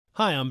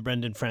Hi, I'm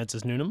Brendan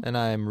Francis Noonan. And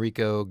I'm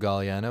Rico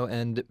Galliano.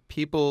 And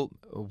people,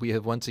 we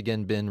have once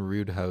again been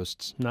rude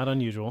hosts. Not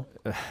unusual.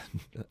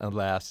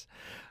 Alas.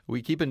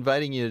 We keep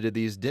inviting you to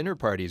these dinner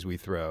parties we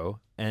throw,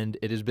 and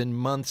it has been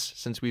months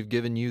since we've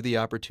given you the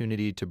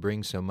opportunity to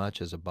bring so much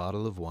as a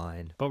bottle of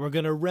wine. But we're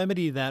going to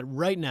remedy that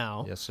right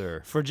now. Yes,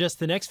 sir. For just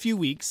the next few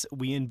weeks,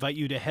 we invite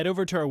you to head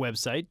over to our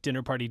website,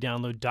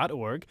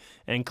 dinnerpartydownload.org,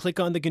 and click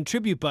on the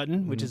Contribute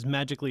button, which has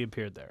magically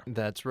appeared there.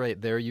 That's right.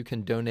 There you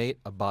can donate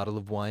a bottle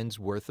of wine's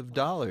worth of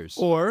dollars.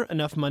 Or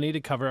enough money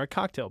to cover our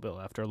cocktail bill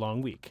after a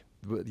long week.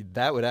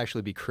 That would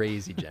actually be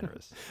crazy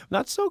generous.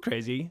 Not so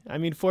crazy. I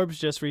mean, Forbes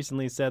just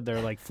recently said there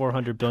are like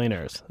 400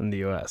 billionaires in the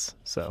U.S.,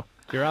 so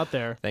if you're out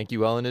there. Thank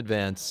you all in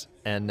advance.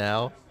 And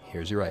now,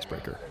 here's your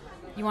icebreaker.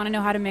 You want to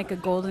know how to make a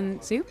golden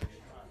soup?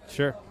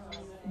 Sure.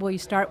 Well, you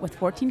start with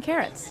 14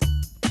 carrots.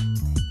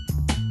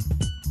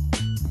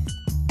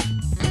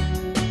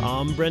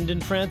 I'm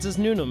Brendan Francis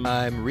Noonan.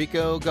 I'm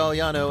Rico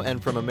Galliano,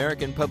 and from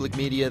American Public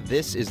Media,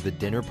 this is the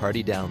Dinner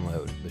Party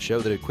Download, the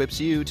show that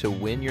equips you to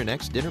win your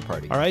next dinner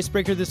party. Our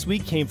icebreaker this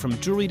week came from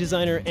jewelry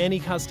designer Annie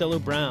Costello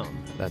Brown.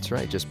 That's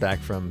right, just back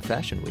from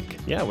Fashion Week.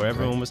 Yeah, where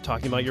everyone was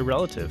talking about your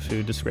relative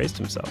who disgraced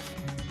himself.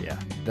 Yeah,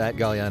 that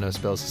Galliano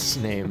spells his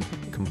name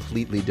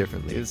completely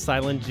differently. His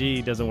silent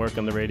G doesn't work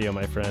on the radio,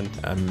 my friend.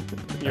 I'm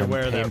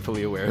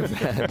painfully aware of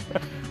that.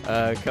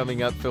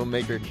 Coming up,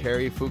 filmmaker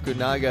Cary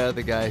Fukunaga,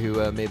 the guy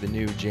who made the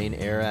new Jane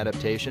Eyre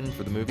adaptation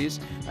for the movies,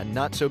 a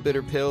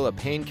not-so-bitter pill, a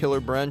painkiller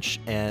brunch,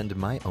 and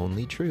my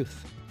only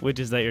truth. Which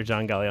is that you're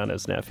John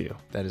Galliano's nephew.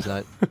 That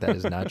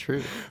is not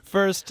true.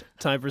 First,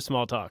 time for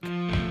small talk.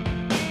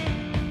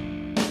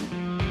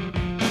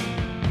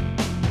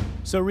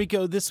 So,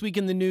 Rico, this week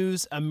in the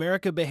news,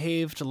 America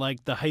behaved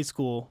like the high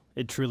school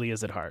it truly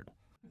is at heart.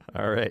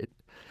 All right.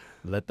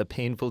 Let the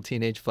painful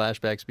teenage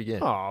flashbacks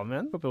begin. Oh,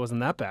 man. Hope it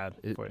wasn't that bad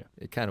for you.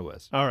 It kind of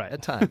was. All right.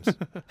 At times.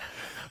 All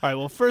right.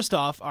 Well, first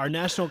off, our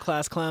national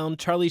class clown,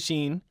 Charlie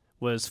Sheen,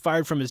 was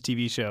fired from his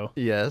TV show.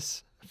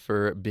 Yes,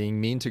 for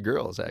being mean to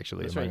girls,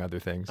 actually, That's among right. other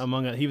things.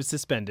 He was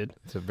suspended.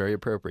 It's very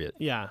appropriate.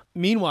 Yeah.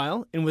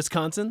 Meanwhile, in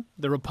Wisconsin,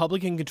 the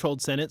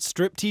Republican-controlled Senate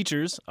stripped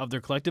teachers of their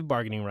collective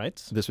bargaining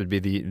rights. This would be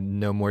the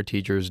no more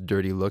teachers,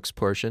 dirty looks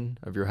portion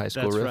of your high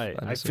school That's riff. right.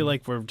 I feel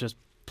like we're just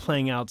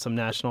playing out some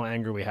national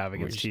anger we have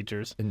against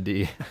teachers.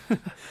 Indeed.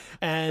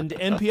 And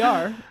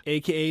NPR,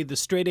 a.k.a. the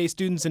straight-A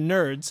students and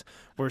nerds,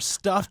 were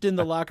stuffed in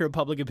the locker of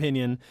public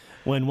opinion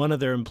when one of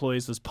their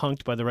employees was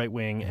punked by the right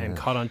wing and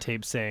caught on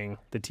tape saying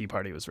the Tea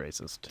Party was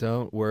racist.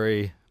 Don't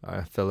worry,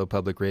 our fellow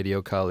public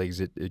radio colleagues,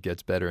 it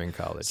gets better in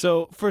college.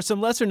 So for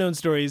some lesser-known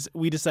stories,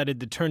 we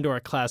decided to turn to our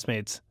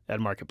classmates at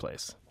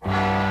Marketplace.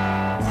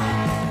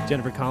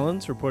 Jennifer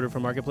Collins, reporter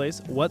for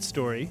Marketplace, what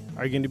story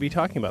are you going to be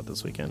talking about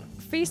this weekend?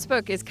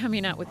 Facebook is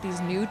coming out with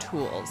these new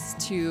tools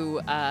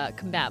to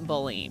combat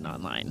bullying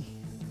online.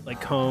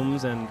 Like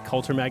combs and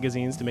culture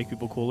magazines to make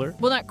people cooler?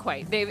 Well, not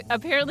quite. They've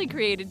apparently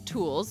created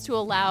tools to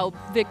allow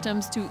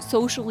victims to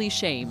socially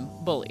shame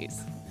bullies.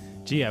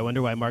 Gee, I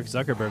wonder why Mark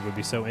Zuckerberg would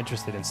be so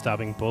interested in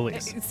stopping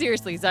bullies.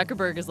 Seriously,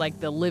 Zuckerberg is like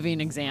the living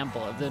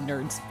example of the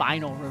nerd's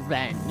final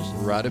revenge.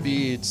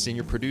 Radabi,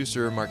 senior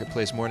producer,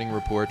 Marketplace Morning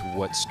Report.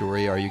 What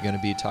story are you going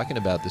to be talking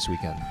about this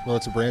weekend? Well,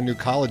 it's a brand new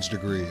college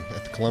degree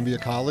at the Columbia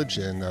College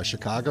in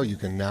Chicago. You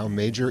can now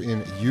major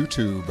in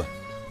YouTube.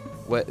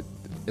 What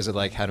is it,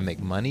 like how to make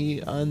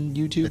money on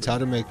YouTube? It's how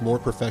to make more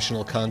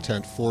professional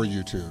content for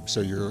YouTube.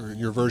 So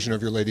your version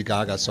of your Lady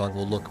Gaga song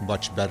will look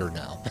much better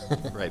now.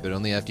 Right, but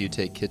only after you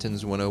take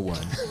Kittens 101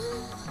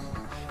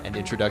 and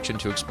Introduction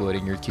to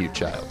Exploiting Your Cute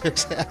Child.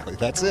 Exactly,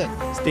 that's it.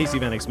 Stacey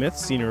Vanek Smith,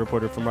 senior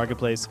reporter for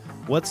Marketplace.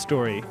 What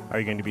story are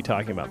you going to be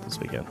talking about this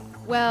weekend?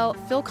 Well,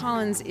 Phil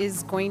Collins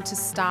is going to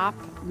stop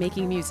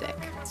making music.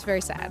 It's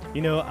very sad.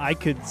 You know, I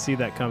could see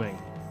that coming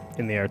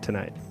in the air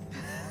tonight.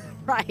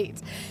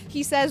 Right.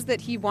 He says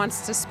that he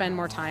wants to spend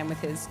more time with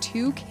his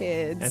 2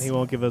 kids. And he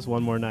won't give us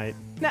one more night.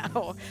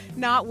 No,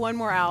 not one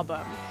more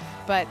album.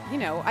 But, you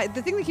know,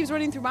 the thing that keeps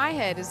running through my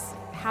head is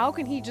how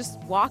can he just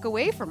walk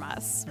away from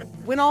us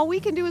when all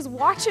we can do is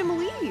watch him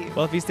leave?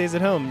 Well, if he stays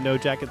at home, no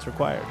jackets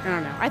required. I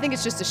don't know. I think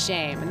it's just a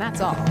shame, and that's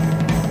all.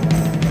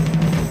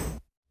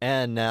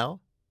 And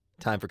now,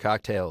 time for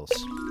cocktails.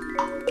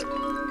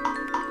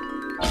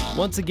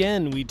 Once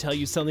again, we tell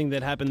you something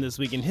that happened this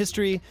week in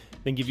history,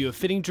 then give you a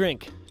fitting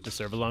drink to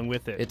serve along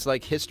with it. It's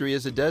like history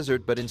is a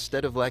desert, but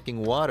instead of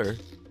lacking water,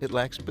 it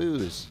lacks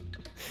booze.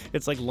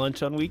 It's like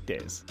lunch on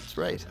weekdays. That's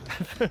right.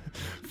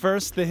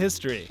 First, the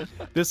history.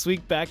 This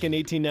week back in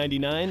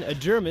 1899, a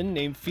German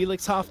named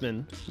Felix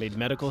Hoffmann made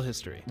medical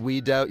history.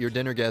 We doubt your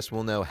dinner guest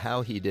will know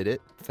how he did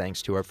it.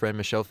 Thanks to our friend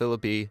Michelle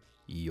Philippi,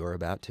 you're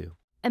about to.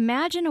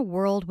 Imagine a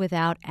world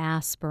without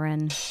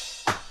aspirin.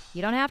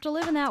 You don't have to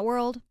live in that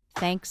world,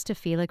 thanks to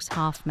Felix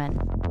Hoffmann.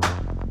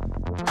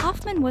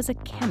 Hoffmann was a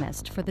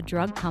chemist for the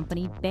drug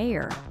company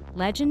Bayer.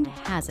 Legend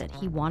has it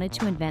he wanted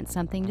to invent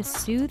something to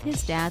soothe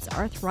his dad's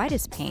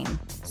arthritis pain,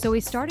 so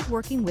he started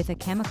working with a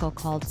chemical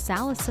called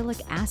salicylic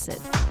acid.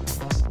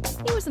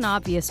 It was an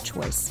obvious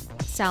choice.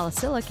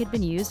 Salicylic had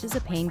been used as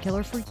a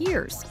painkiller for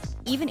years.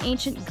 Even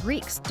ancient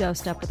Greeks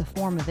dosed up with a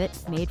form of it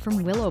made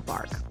from willow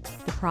bark.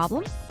 The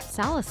problem?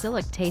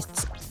 Salicylic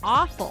tastes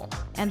awful,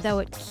 and though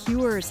it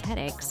cures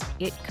headaches,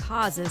 it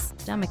causes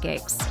stomach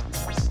aches.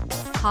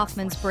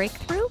 Hoffman's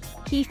breakthrough?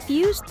 He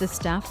fused the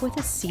stuff with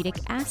acetic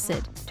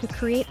acid to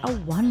create a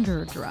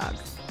wonder drug,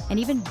 an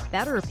even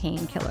better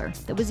painkiller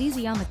that was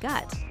easy on the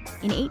gut.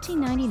 In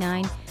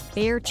 1899,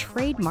 Bayer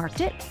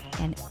trademarked it,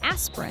 and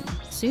aspirin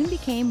soon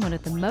became one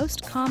of the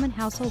most common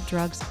household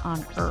drugs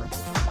on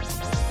Earth.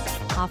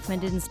 Hoffman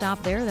didn't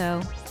stop there,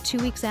 though. 2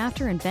 weeks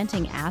after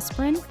inventing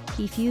aspirin,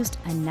 he fused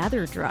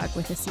another drug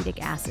with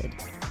acetic acid,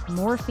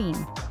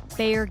 morphine.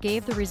 Bayer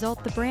gave the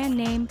result the brand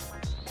name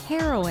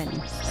heroin.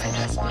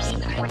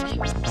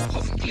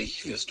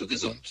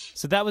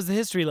 So that was the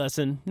history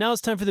lesson. Now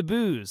it's time for the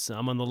booze.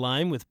 I'm on the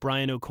line with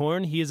Brian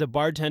O'Corn. He is a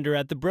bartender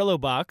at the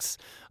Brillo Box,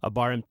 a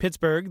bar in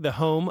Pittsburgh, the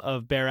home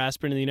of Bayer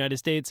aspirin in the United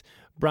States.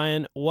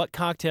 Brian, what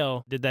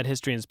cocktail did that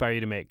history inspire you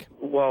to make?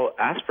 Well,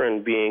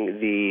 aspirin being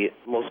the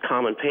most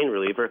common pain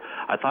reliever,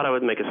 I thought I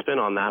would make a spin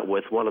on that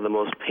with one of the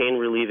most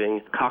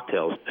pain-relieving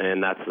cocktails,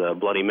 and that's the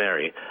Bloody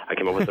Mary. I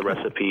came up with the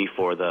recipe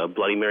for the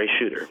Bloody Mary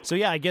shooter. So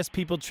yeah, I guess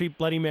people treat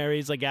Bloody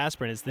Marys like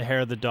aspirin. It's the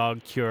hair of the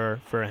dog cure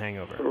for a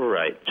hangover.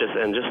 Right. Just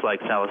like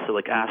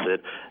salicylic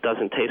acid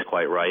doesn't taste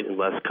quite right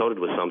unless coated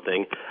with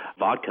something,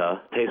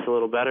 vodka tastes a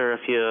little better if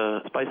you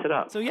spice it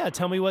up. So yeah,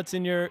 tell me what's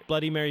in your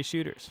Bloody Mary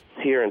shooters.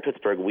 Here in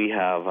Pittsburgh, we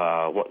have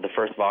the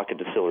first vodka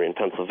distillery in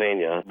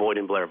Pennsylvania, Boyd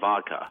and Blair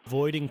Vodka.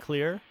 Void and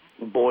Clear?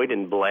 Boyd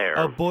and Blair.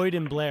 Oh, Boyd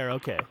and Blair,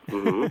 okay.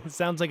 Mm-hmm.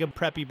 Sounds like a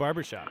preppy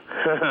barbershop.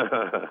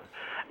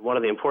 One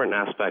of the important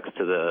aspects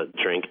to the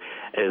drink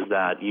is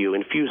that you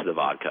infuse the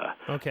vodka.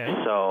 Okay.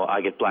 So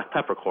I get black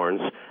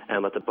peppercorns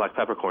and let the black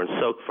peppercorns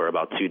soak for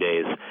about 2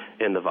 days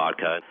in the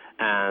vodka,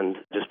 and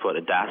just put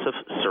a dash of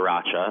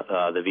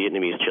sriracha, the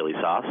Vietnamese chili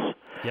sauce.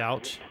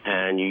 Youch.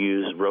 And you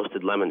use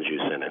roasted lemon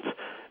juice in it.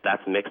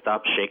 That's mixed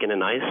up, shaken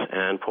in ice,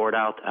 and poured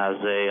out as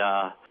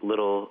a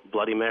little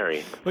Bloody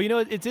Mary. Well, you know,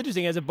 it's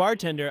interesting. As a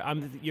bartender,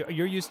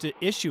 you're used to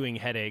issuing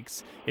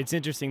headaches. It's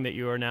interesting that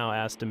you are now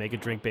asked to make a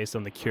drink based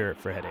on the cure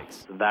for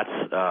headaches. That's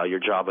your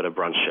job at a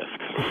brunch shift.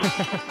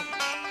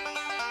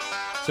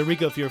 So,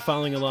 Rico, if you're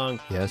following along,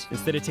 Yes.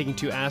 instead of taking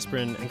 2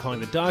 aspirin and calling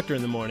the doctor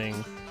in the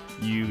morning,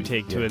 you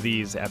take 2 of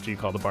these after you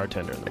call the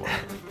bartender in the morning.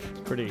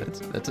 Pretty.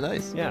 That's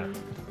nice. Yeah.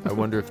 I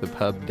wonder if the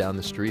pub down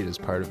the street is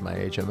part of my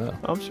HMO.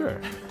 I'm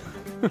sure.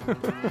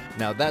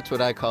 Now that's what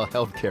I call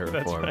healthcare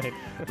reform. That's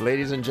right.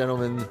 Ladies and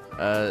gentlemen,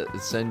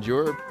 send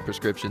your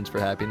prescriptions for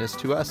happiness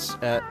to us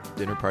at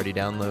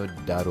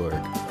dinnerpartydownload.org.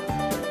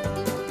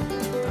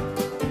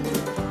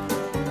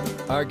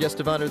 Our guest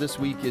of honor this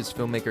week is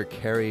filmmaker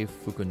Cary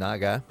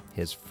Fukunaga.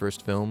 His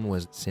first film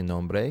was Sin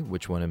Nombre,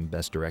 which won him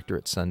Best Director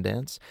at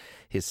Sundance.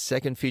 His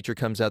second feature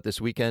comes out this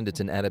weekend.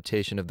 It's an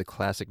adaptation of the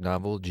classic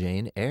novel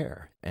Jane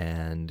Eyre.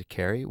 And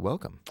Cary,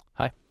 welcome.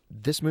 Hi.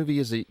 This movie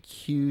is a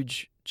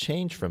huge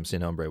change from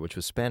Sin Nombre, which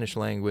was Spanish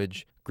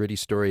language, gritty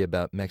story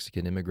about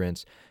Mexican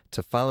immigrants,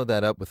 to follow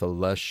that up with a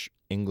lush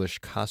English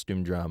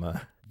costume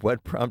drama.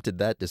 What prompted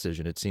that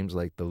decision? It seems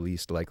like the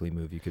least likely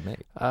move you could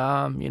make.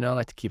 I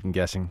like to keep them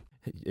guessing.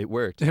 It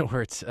worked. It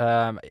worked.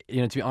 To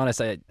be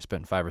honest, I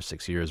spent 5 or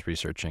 6 years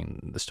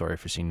researching the story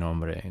for Sin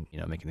Nombre and,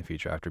 making the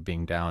feature after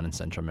being down in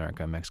Central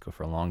America and Mexico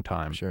for a long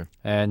time. Sure.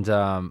 And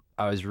I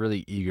was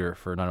really eager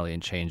for not only a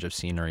change of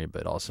scenery,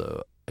 but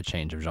also a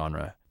change of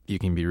genre. You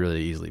can be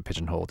really easily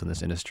pigeonholed in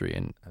this industry.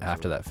 And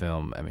after that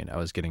film, I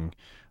was getting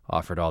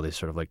offered all these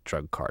sort of like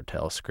drug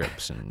cartel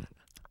scripts. And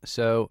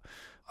so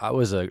I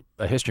was a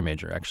history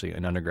major, actually,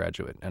 an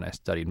undergraduate, and I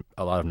studied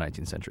a lot of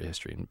 19th century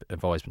history, and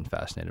I've always been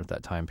fascinated with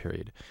that time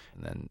period.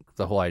 And then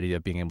the whole idea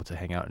of being able to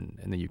hang out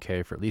in the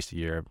UK for at least a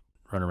year,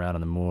 run around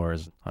on the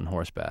moors on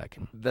horseback.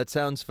 That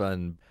sounds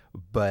fun,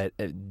 but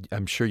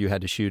I'm sure you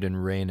had to shoot in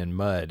rain and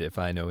mud, if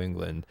I know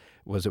England.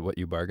 Was it what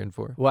you bargained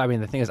for? Well,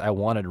 the thing is, I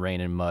wanted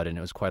rain and mud, and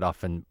it was quite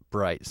often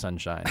bright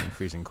sunshine and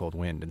freezing cold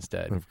wind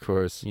instead. Of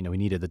course. We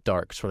needed the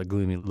dark, sort of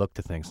gloomy look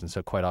to things, and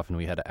so quite often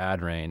we had to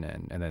add rain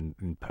and then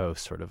in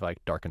post sort of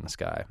like darken the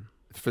sky.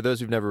 For those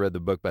who've never read the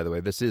book, by the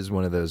way, this is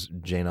one of those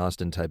Jane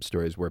Austen type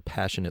stories where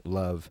passionate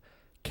love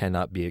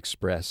cannot be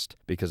expressed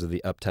because of the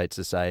uptight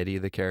society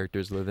the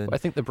characters live in. Well, I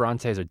think the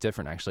Brontes are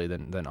different, actually,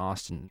 than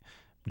Austen.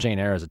 Jane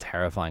Eyre is a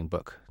terrifying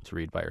book to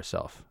read by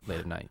yourself late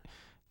at night.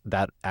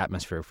 That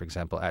atmosphere, for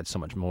example, adds so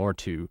much more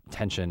to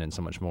tension and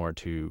so much more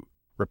to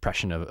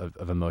repression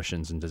of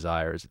emotions and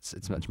desires.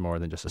 It's much more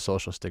than just a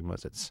social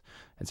stigmas. It's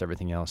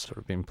everything else sort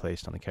of being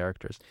placed on the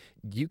characters.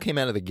 You came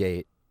out of the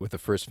gate with the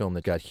first film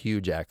that got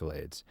huge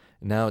accolades.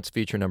 Now it's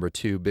feature number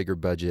 2, bigger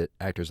budget,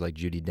 actors like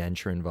Judi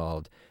Dench are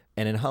involved.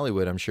 And in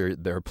Hollywood, I'm sure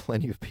there are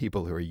plenty of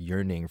people who are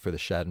yearning for the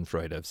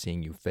schadenfreude of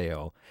seeing you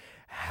fail.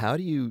 How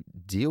do you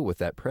deal with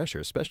that pressure,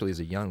 especially as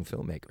a young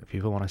filmmaker?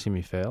 People want to see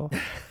me fail?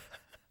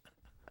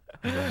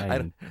 I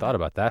hadn't thought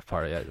about that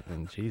part yet.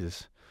 And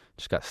Jesus,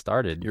 just got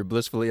started. You're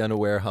blissfully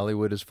unaware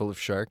Hollywood is full of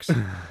sharks?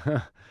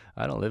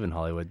 I don't live in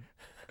Hollywood.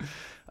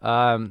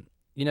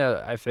 You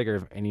know, I figure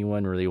if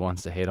anyone really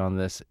wants to hate on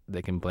this,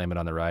 they can blame it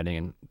on the writing,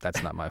 and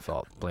that's not my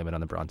fault. Blame it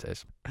on the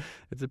Brontes.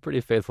 It's a pretty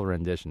faithful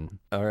rendition.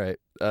 All right.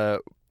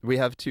 We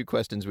have 2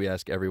 questions we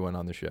ask everyone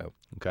on the show.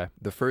 Okay.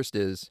 The first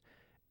is,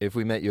 if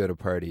we met you at a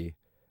party,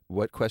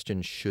 what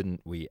question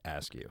shouldn't we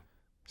ask you?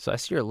 So I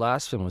see your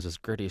last film was this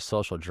gritty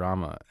social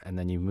drama, and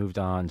then you moved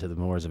on to the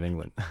moors of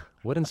England.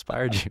 What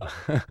inspired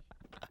you?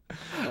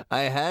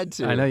 I had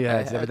to. I know you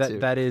had to, had but to.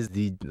 that is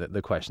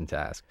the question to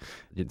ask.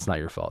 It's not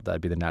your fault.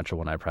 That'd be the natural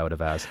one I probably would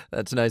have asked.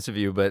 That's nice of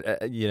you,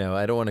 but, I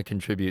don't want to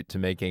contribute to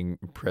making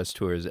press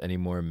tours any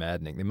more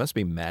maddening. They must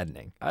be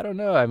maddening. I don't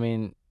know. I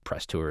mean,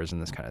 press tours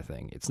and this kind of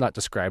thing. It's not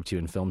described to you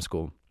in film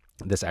school.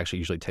 This actually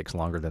usually takes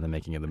longer than the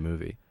making of the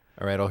movie.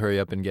 All right, I'll hurry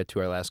up and get to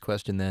our last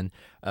question then,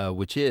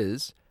 which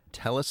is,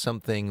 tell us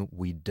something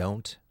we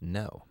don't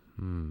know.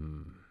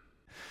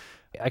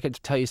 I could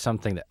tell you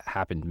something that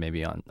happened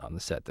maybe on the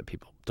set that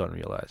people don't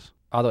realize.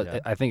 Although Yeah.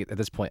 I think at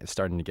this point it's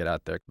starting to get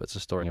out there. But it's a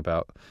story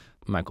about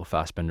Michael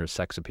Fassbender's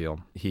sex appeal.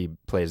 He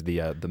plays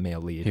the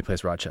male lead. He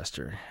plays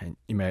Rochester, and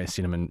you may have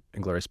seen him in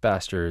Inglourious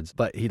Bastards.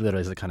 But he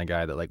literally is the kind of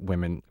guy that like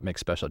women make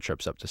special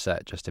trips up to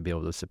set just to be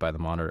able to sit by the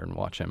monitor and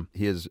watch him.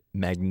 He is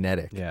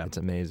magnetic. Yeah. It's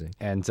amazing.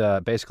 And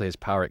basically his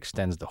power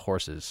extends to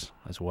horses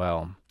as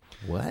well.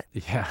 What?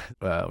 Yeah,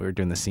 we were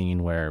doing the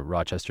scene where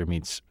Rochester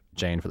meets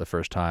Jane for the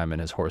first time,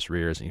 and his horse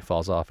rears, and he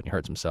falls off, and he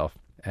hurts himself.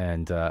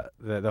 And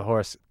the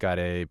horse got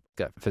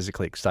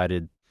physically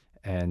excited,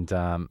 and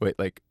Wait,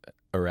 like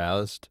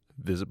aroused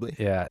visibly?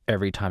 yeah,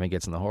 every time he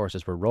gets in the horse,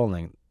 as we're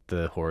rolling,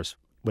 the horse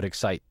would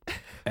excite,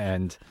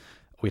 and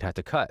we'd have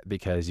to cut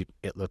because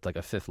it looked like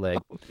a fifth leg.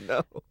 Oh,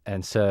 no.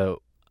 And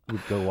so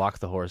we'd go walk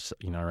the horse,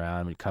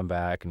 around. We'd come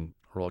back and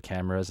roll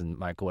cameras, and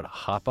Michael would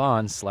hop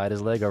on, slide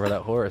his leg over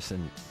that horse,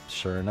 and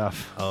sure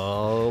enough,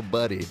 Oh,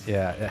 buddy.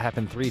 yeah, it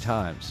happened 3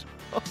 times.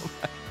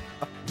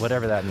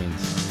 Whatever that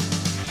means.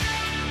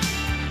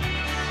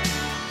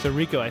 So,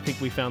 Rico, I think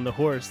we found the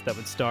horse that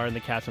would star in the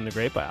Catherine the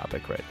Great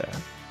biopic right there.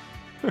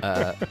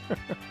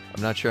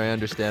 I'm not sure I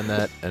understand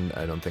that, and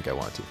I don't think I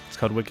want to. It's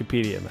called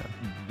Wikipedia, man.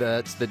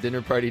 That's the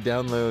Dinner Party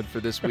download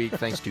for this week,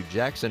 thanks to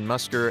Jackson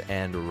Musker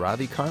and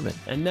Ravi Carmen.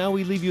 And now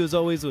we leave you, as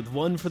always, with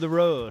One for the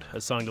Road,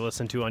 a song to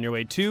listen to on your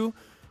way to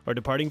or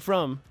departing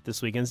from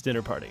this weekend's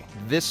dinner party.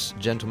 This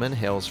gentleman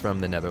hails from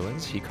the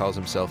Netherlands. He calls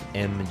himself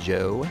M.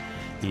 Joe.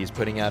 He's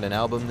putting out an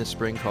album this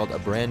spring called A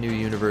Brand New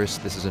Universe.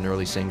 This is an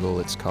early single.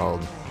 It's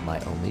called My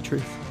Only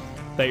Truth.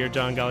 That you're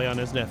John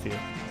Galliano's nephew.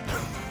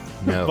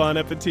 No. Bon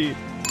appetit.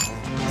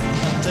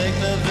 Take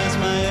love as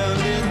my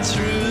only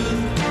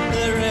truth.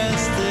 The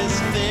rest is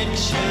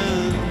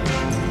fiction.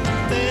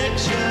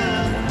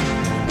 Fiction.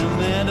 No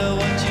matter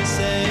what you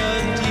say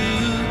or do,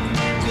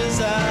 'cause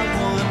I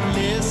won't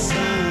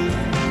listen.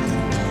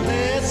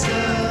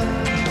 Listen.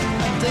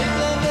 I take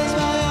love as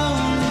my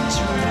only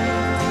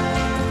truth.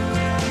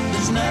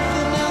 There's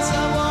nothing else I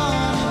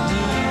wanna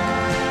do.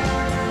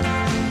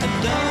 I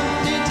don't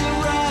need to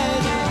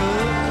write a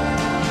book,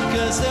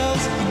 'cause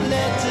those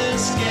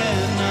letters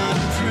cannot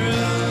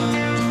prove.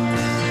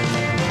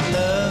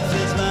 Love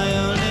is my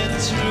only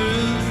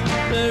truth.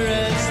 The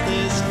rest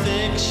is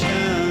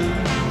fiction.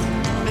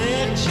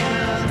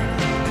 Fiction.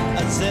 I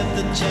set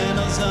the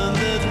channels on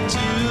the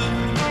tube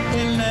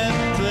in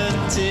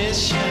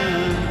repetition.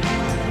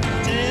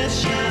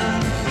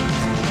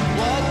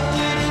 What do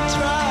they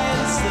try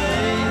to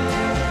say?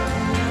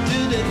 Do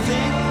they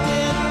think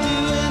they're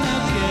doing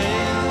okay?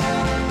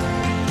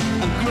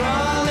 I'm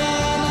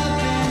crawling up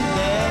in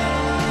bed.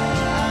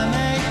 I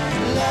make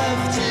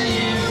love to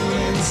you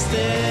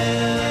instead.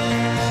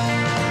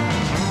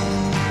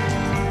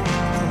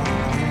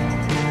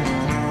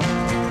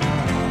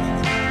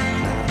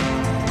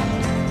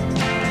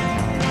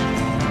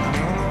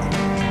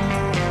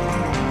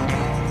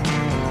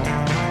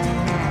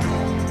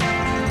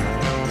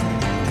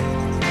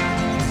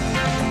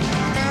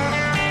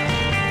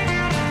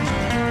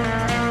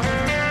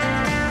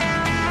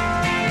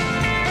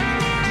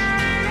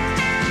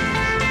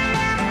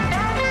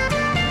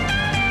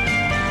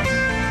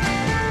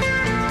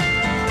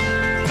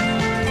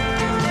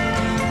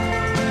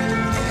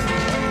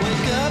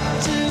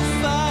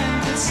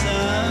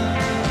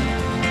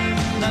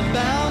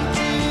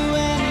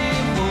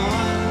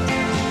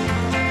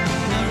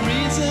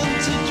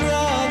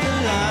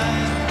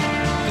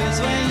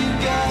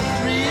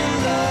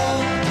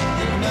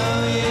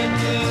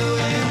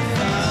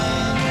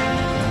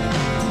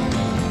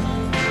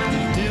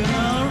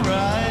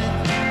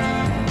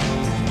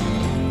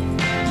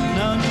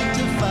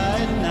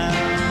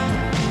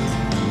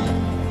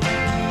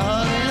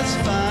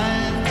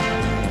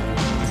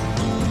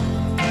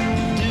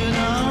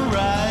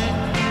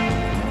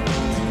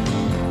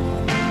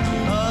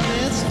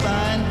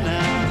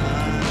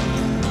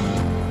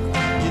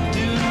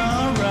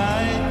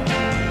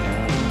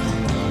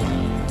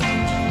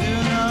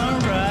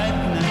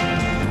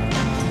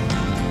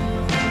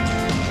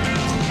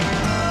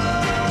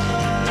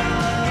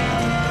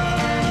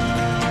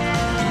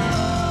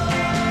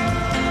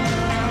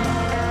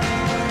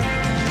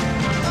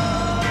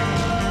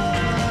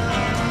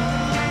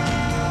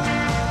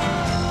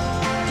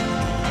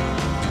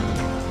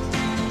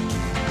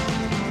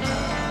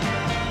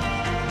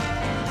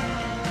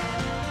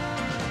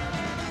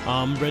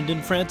 I'm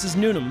Brendan Francis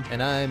Noonan.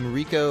 And I'm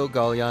Rico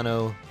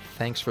Galliano.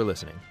 Thanks for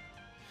listening.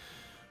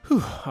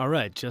 Whew, all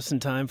right, just in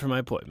time for my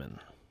appointment.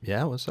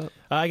 Yeah, what's up?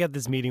 I got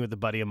this meeting with a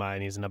buddy of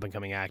mine. He's an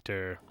up-and-coming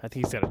actor. I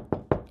think he's got a...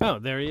 Oh,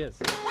 there he is.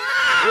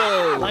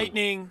 Whoa!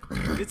 Lightning,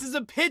 this is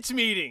a pitch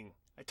meeting.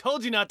 I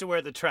told you not to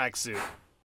wear the tracksuit.